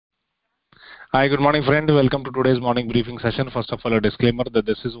Hi, good morning, friend. Welcome to today's morning briefing session. First of all, a disclaimer that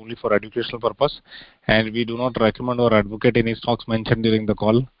this is only for educational purpose, and we do not recommend or advocate any stocks mentioned during the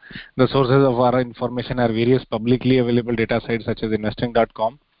call. The sources of our information are various publicly available data sites such as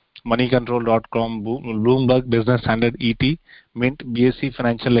investing.com, moneycontrol.com, Bloomberg, Business Standard, ET, Mint, BSE,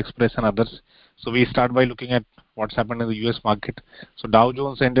 Financial Express, and others. So we start by looking at what's happened in the US market. So Dow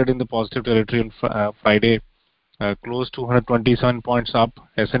Jones ended in the positive territory on Friday, closed 227 points up.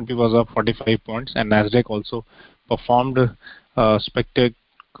 S&P was up 45 points, and Nasdaq also performed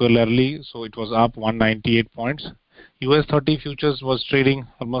spectacularly. So it was up 198 points. US 30 futures was trading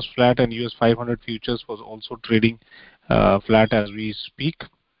almost flat, and US 500 futures was also trading flat as we speak.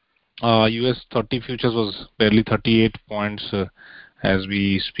 US 30 futures was barely 38 points as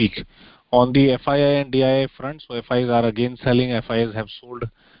we speak. On the FII and DII front, so FIs are again selling. FIs have sold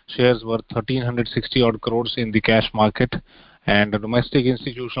shares worth 1360 odd crores in the cash market, and the domestic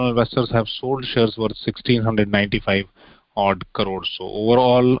institutional investors have sold shares worth 1695 odd crores. So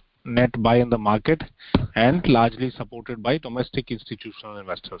overall net buy in the market and largely supported by domestic institutional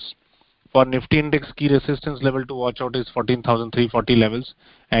investors. For Nifty index, key resistance level to watch out is 14,340 levels,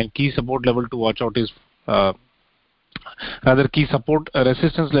 and key support level to watch out is key support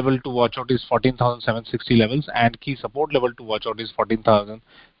resistance level to watch out is 14,760 levels, and key support level to watch out is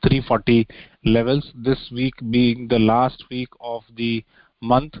 14,340 levels. This week being the last week of the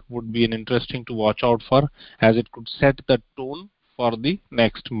month would be an interesting to watch out for, as it could set the tone for the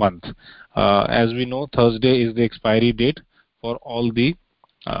next month. As we know, Thursday is the expiry date for all the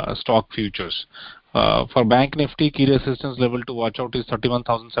stock futures. For Bank Nifty, key resistance level to watch out is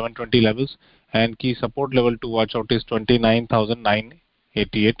 31,720 levels, and key support level to watch out is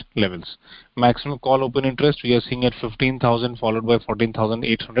 29,988 levels. Maximum call open interest we are seeing at 15,000 followed by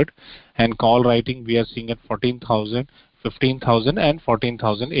 14,800, and call writing we are seeing at 14,000, 15,000 and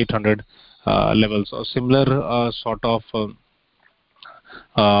 14,800 levels. A similar sort of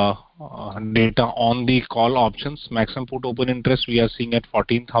data on the call options. Maximum put open interest we are seeing at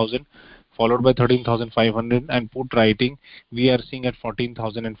 14,000 followed by 13,500, and put writing we are seeing at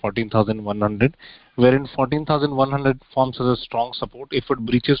 14,000 and 14,100, wherein 14,100 forms as a strong support. If it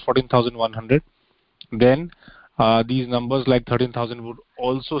breaches 14,100, then these numbers like 13,000 would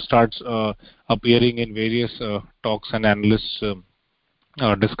also start appearing in various talks and analysts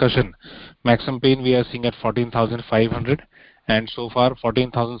discussion. Maximum pain we are seeing at 14,500, and so far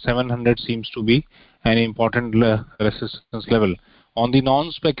 14,700 seems to be an important resistance level. On the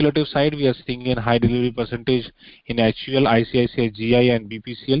non-speculative side, we are seeing a high delivery percentage in HUL, ICICI, GI and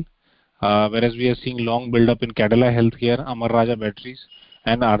BPCL, whereas we are seeing long build-up in Cadila Healthcare, Amar Raja Batteries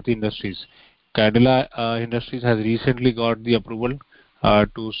and Aarti Industries. Cadila Industries has recently got the approval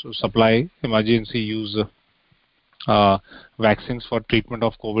to supply emergency use vaccines for treatment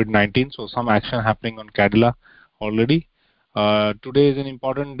of COVID-19. So some action happening on Cadila already. Today is an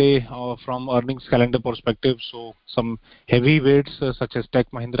important day from earnings calendar perspective. So some heavyweights such as Tech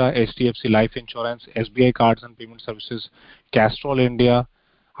Mahindra, HDFC Life Insurance, SBI Cards and Payment Services, Castrol India,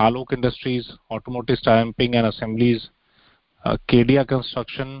 Alok Industries, Automotive Stamping and Assemblies, Kedia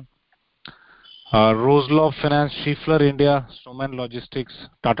Construction, Roselov Finance, Schiffler India, Snowman Logistics,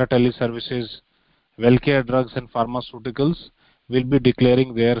 Tata Teleservices, Wellcare Drugs and Pharmaceuticals will be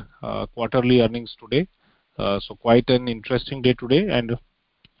declaring their quarterly earnings today. So quite an interesting day today, and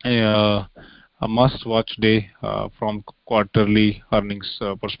a must-watch day from quarterly earnings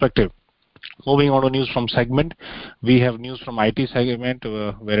perspective. Moving on to news from segment, we have news from IT segment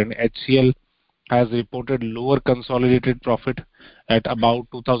wherein HCL has reported lower consolidated profit at about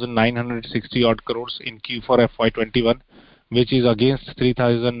 2,960 odd crores in Q4 FY21, which is against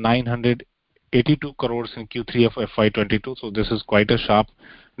 3,982 crores in Q3 of FY22. So this is quite a sharp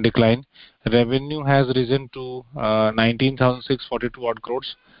decline. Revenue has risen to 19,642 odd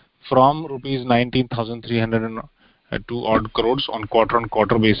crores from rupees 19,302 odd crores on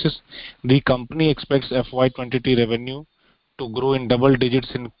quarter basis. The company expects FY23 revenue to grow in double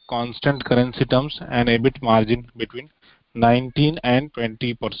digits in constant currency terms and EBIT margin between 19 and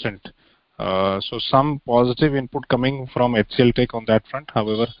 20%. So some positive input coming from HCL Tech on that front.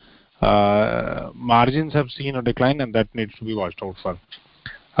 However, margins have seen a decline, and that needs to be watched out for.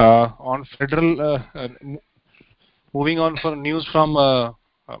 On federal, moving on for news from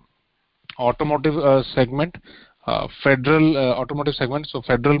automotive segment, federal automotive segment. So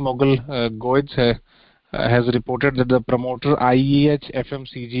Federal Mogul Goetz has reported that the promoter IEH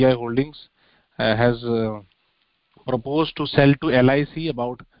FMCGI Holdings has proposed to sell to LIC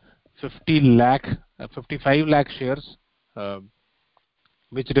about 55 lakh shares,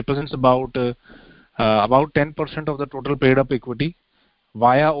 which represents about 10% of the total paid up equity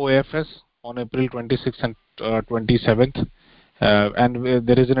via OFS on April 26th and 27th.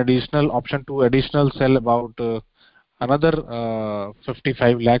 There is an additional option to additional sell about another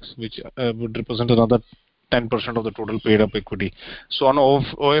 55 lakhs, which would represent another 10% of the total paid up equity. So on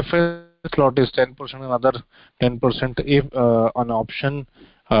OFS slot is 10%, another 10% if an option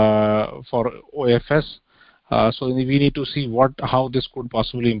for OFS. So we need to see how this could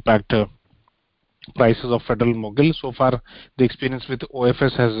possibly impact prices of Federal Mogul. So far, the experience with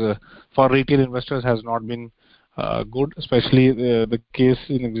OFS has for retail investors has not been good, especially the case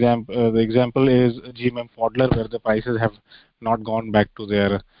in the example is GMM Pfaudler, where the prices have not gone back to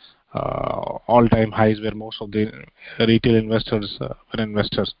their all-time highs, where most of the retail investors were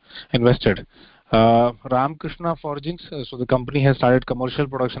invested. Ramkrishna Forgings, so the company has started commercial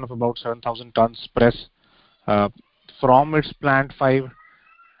production of about 7,000 tons press from its plant 5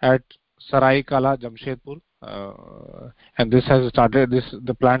 at Sarai Kala, Jamshedpur, and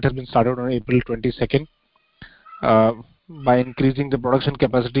the plant has been started on April 22nd by increasing the production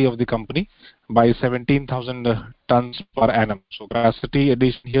capacity of the company by 17,000 tons per annum. So capacity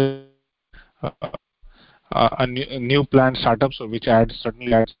addition here, a new plant startup, so which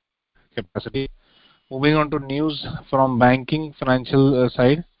certainly adds capacity. Moving on to news from banking financial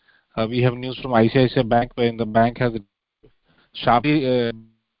side, we have news from ICICI Bank, where the bank has sharply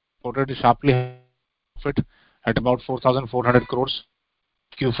reported profit at about 4,400 crores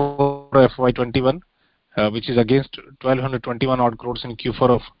Q4 FY21, which is against 1,221 odd crores in Q4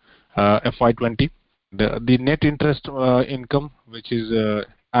 of FY20. The net interest income, which is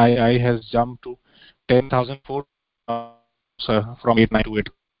II, has jumped to 10,004 from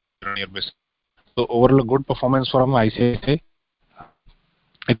 8,928 year basis. So overall, a good performance from ICICI.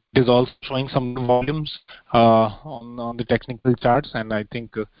 It is also showing some volumes on the technical charts, and I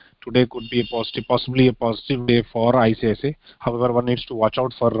think today could be possibly a positive day for ICICI. However, one needs to watch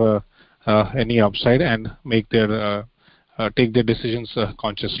out for any upside and take their decisions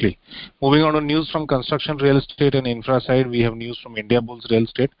consciously. Moving on to news from construction, real estate and infra side, we have news from Indiabulls Real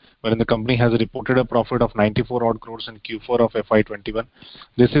Estate, wherein the company has reported a profit of 94 odd crores in Q4 of FY21.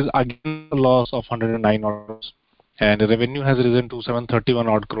 This is again a loss of 109 odd crores. And the revenue has risen to 731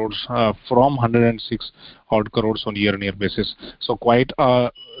 odd crores from 106 odd crores on year-on-year basis. So quite a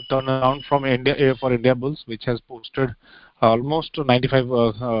turnaround from Indiabulls, which has posted almost 95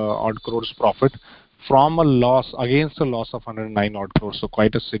 odd crores profit from a loss of 109 odd crores. So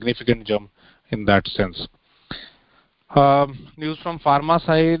quite a significant jump in that sense. News from pharma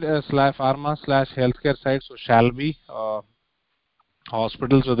side, pharma/healthcare side. So Shalby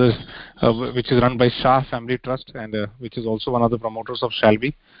Hospitals, which is run by Shah Family Trust and which is also one of the promoters of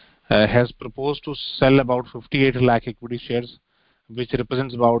Shalby, has proposed to sell about 58 lakh equity shares, which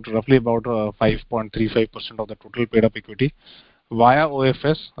represents roughly about 5.35% of the total paid up equity via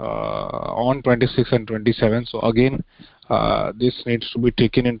OFS on 26 and 27. So again, this needs to be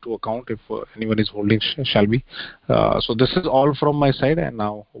taken into account if anyone is holding Shalby. So this is all from my side, and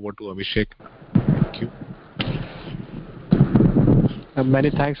now over to Abhishek. Thank you. Many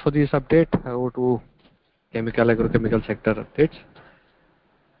thanks for this update. Over to agrochemical sector updates.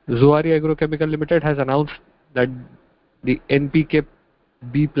 Zuari Agrochemical Limited has announced that the NPK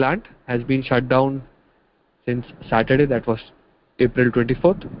B plant has been shut down since Saturday, that was April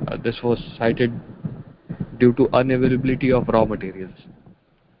 24th. This was cited due to unavailability of raw materials.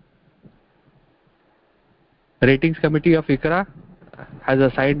 Ratings Committee of ICRA has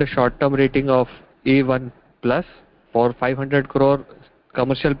assigned a short-term rating of A1 plus for 500 crore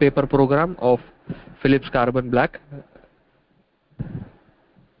commercial paper program of Philips Carbon Black.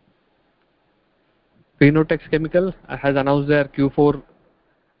 Phenotex Chemical has announced their Q4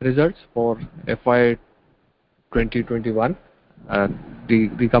 results for FY 2021.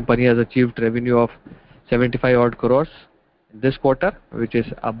 The company has achieved revenue of 75 odd crores this quarter, which is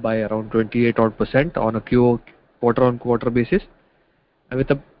up by around 28 odd % on a quarter-on-quarter basis, and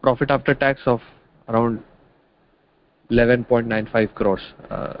with a profit after tax of around 11.95 crores.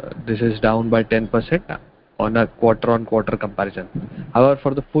 This is down by 10% on a quarter-on-quarter comparison. However,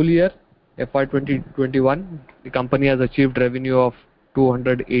 for the full year FY 2021, the company has achieved revenue of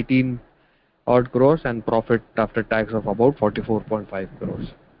 218 odd crores and profit after tax of about 44.5 crores.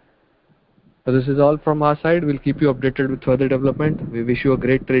 So this is all from our side. We'll keep you updated with further development. We wish you a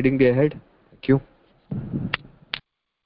great trading day ahead. Thank you.